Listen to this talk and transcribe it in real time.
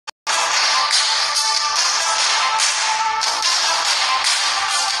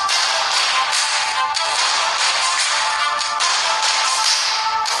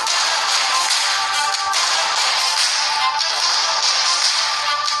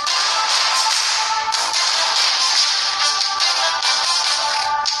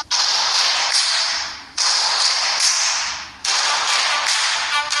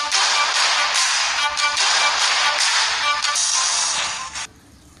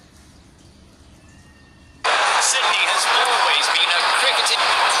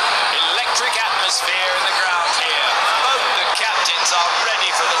atmosphere in the ground here. Both the captains are ready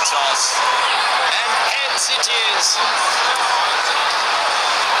for the toss. And heads it is.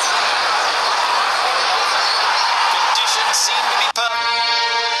 Conditions seem to be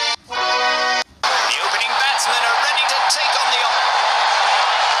perfect. The opening batsmen are ready to take on the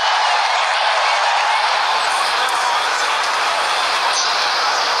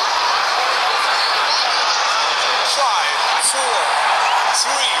 3,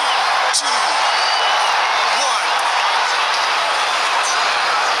 2, 1.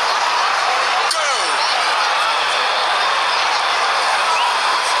 Go!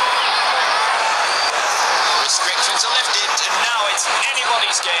 Restrictions are lifted, and now it's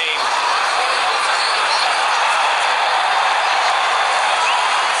anybody's game.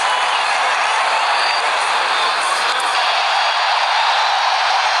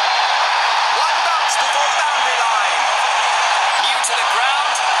 One bounce before the boundary line. New to the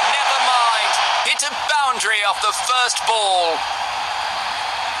ground, never mind. Hit a boundary off the first ball.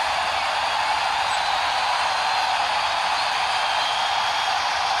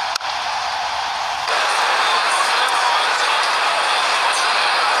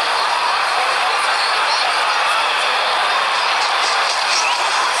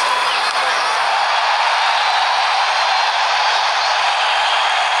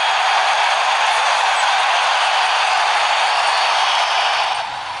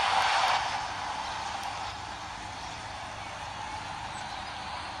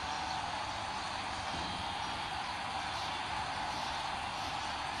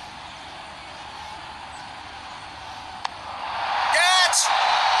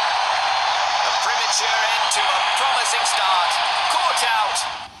 A premature end to a promising start. Caught out.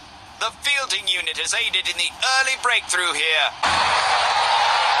 The fielding unit has aided in the early breakthrough here.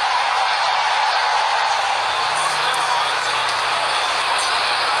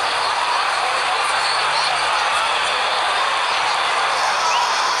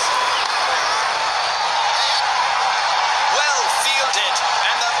 Well fielded,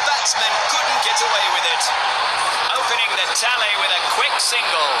 and the batsman couldn't get away with it. Opening the tally with a quick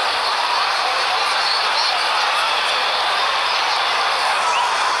single.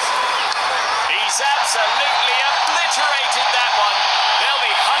 He's absolutely obliterated that one. They'll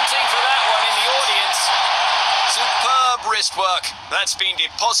be hunting for that one in the audience. Superb wrist work. That's been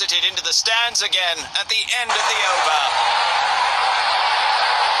deposited into the stands again at the end of the over.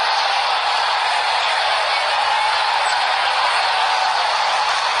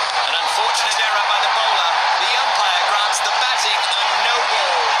 An unfortunate error by the bowler. The umpire grants the batting a no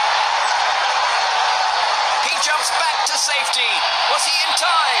ball. He jumps back to safety. Was he in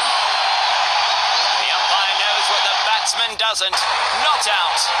time? The umpire knows what the batsman doesn't. Not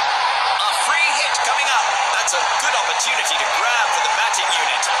out. A free hit coming up. That's a good opportunity to grab for the batting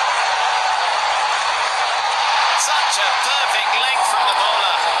unit. Such a perfect length from the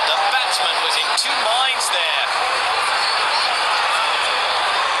bowler. The batsman was in two minds there.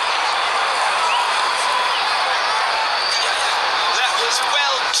 That was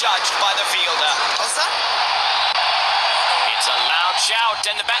well judged by the fielder. What's that? It's a loud shout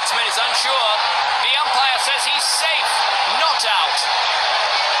and the batsman is unsure. The umpire says he's safe, not out.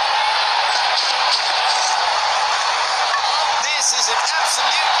 This is an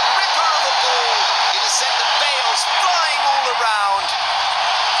absolute ripper of a ball. It has sent the bails flying all around.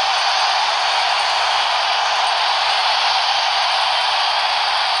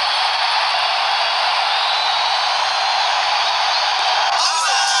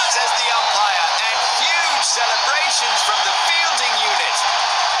 Out, says the umpire, and huge celebrations from the fielding unit.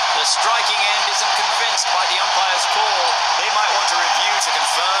 The striking end isn't convinced by the umpire's call. They might want to review to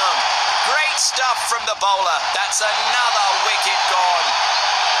confirm. Great stuff from the bowler. That's another wicket gone.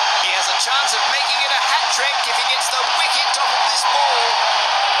 He has a chance of making it a hat-trick if he gets the wicket off of this ball.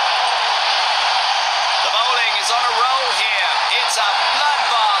 The bowling is on a roll here. It's a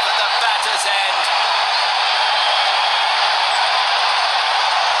bloodbath at the batter's end.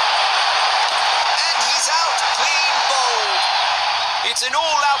 And he's out, clean bowled. It's an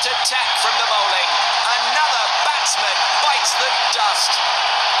all-out attack from the bowling. Another batsman bites the dust.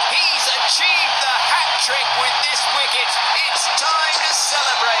 He's achieved the hat-trick with this wicket. It's time to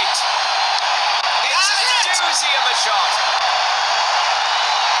celebrate. It's a doozy of a shot.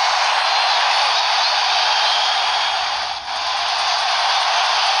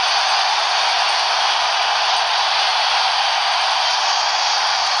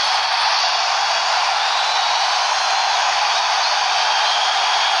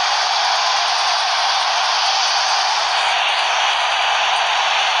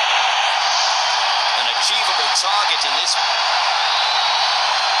 Achievable target in this.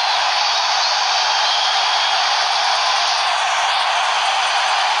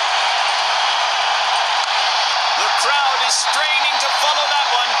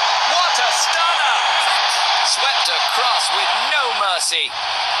 accuracy.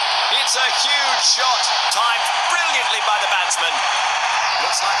 It's a huge shot, timed brilliantly by the batsman.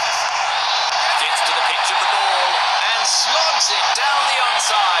 Looks like gets to the pitch of the ball and slogs it down the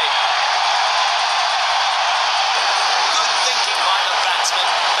onside. Good thinking by the batsman.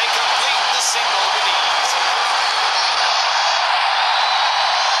 They complete the single with ease.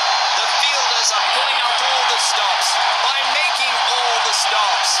 The fielders are pulling out all the stops by making all the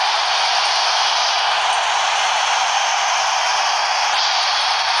stops.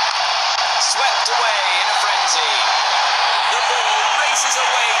 Swept away in a frenzy. The ball races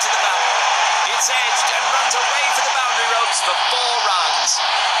away to the boundary. It's edged and runs away for the boundary ropes for 4 runs.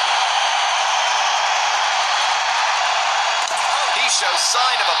 He shows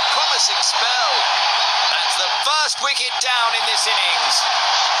sign of a promising spell. That's the first wicket down in this innings.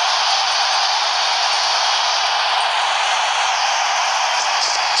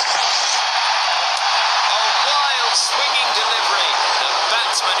 A wild swinging delivery. The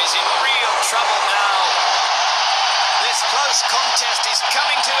batsman is in real trouble now. This close contest is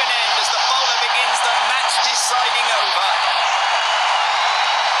coming to an end as the bowler begins the match-deciding over.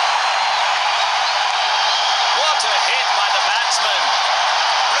 What a hit by the batsman.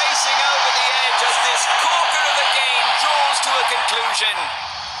 Racing over the edge as this corker of the game draws to a conclusion.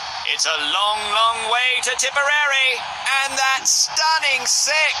 It's a long, long way to Tipperary, and that stunning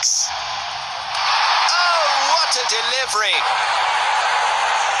 6. Oh, what a delivery.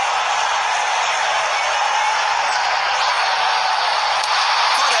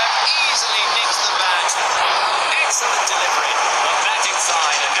 Easily nicks the bat. Excellent delivery. The batting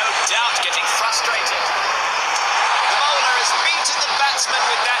side are no doubt getting frustrated. The bowler has beaten the batsman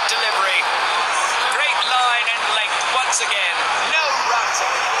with that delivery. Great line and length once again. No runs.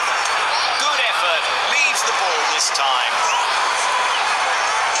 Good effort. Leaves the ball this time.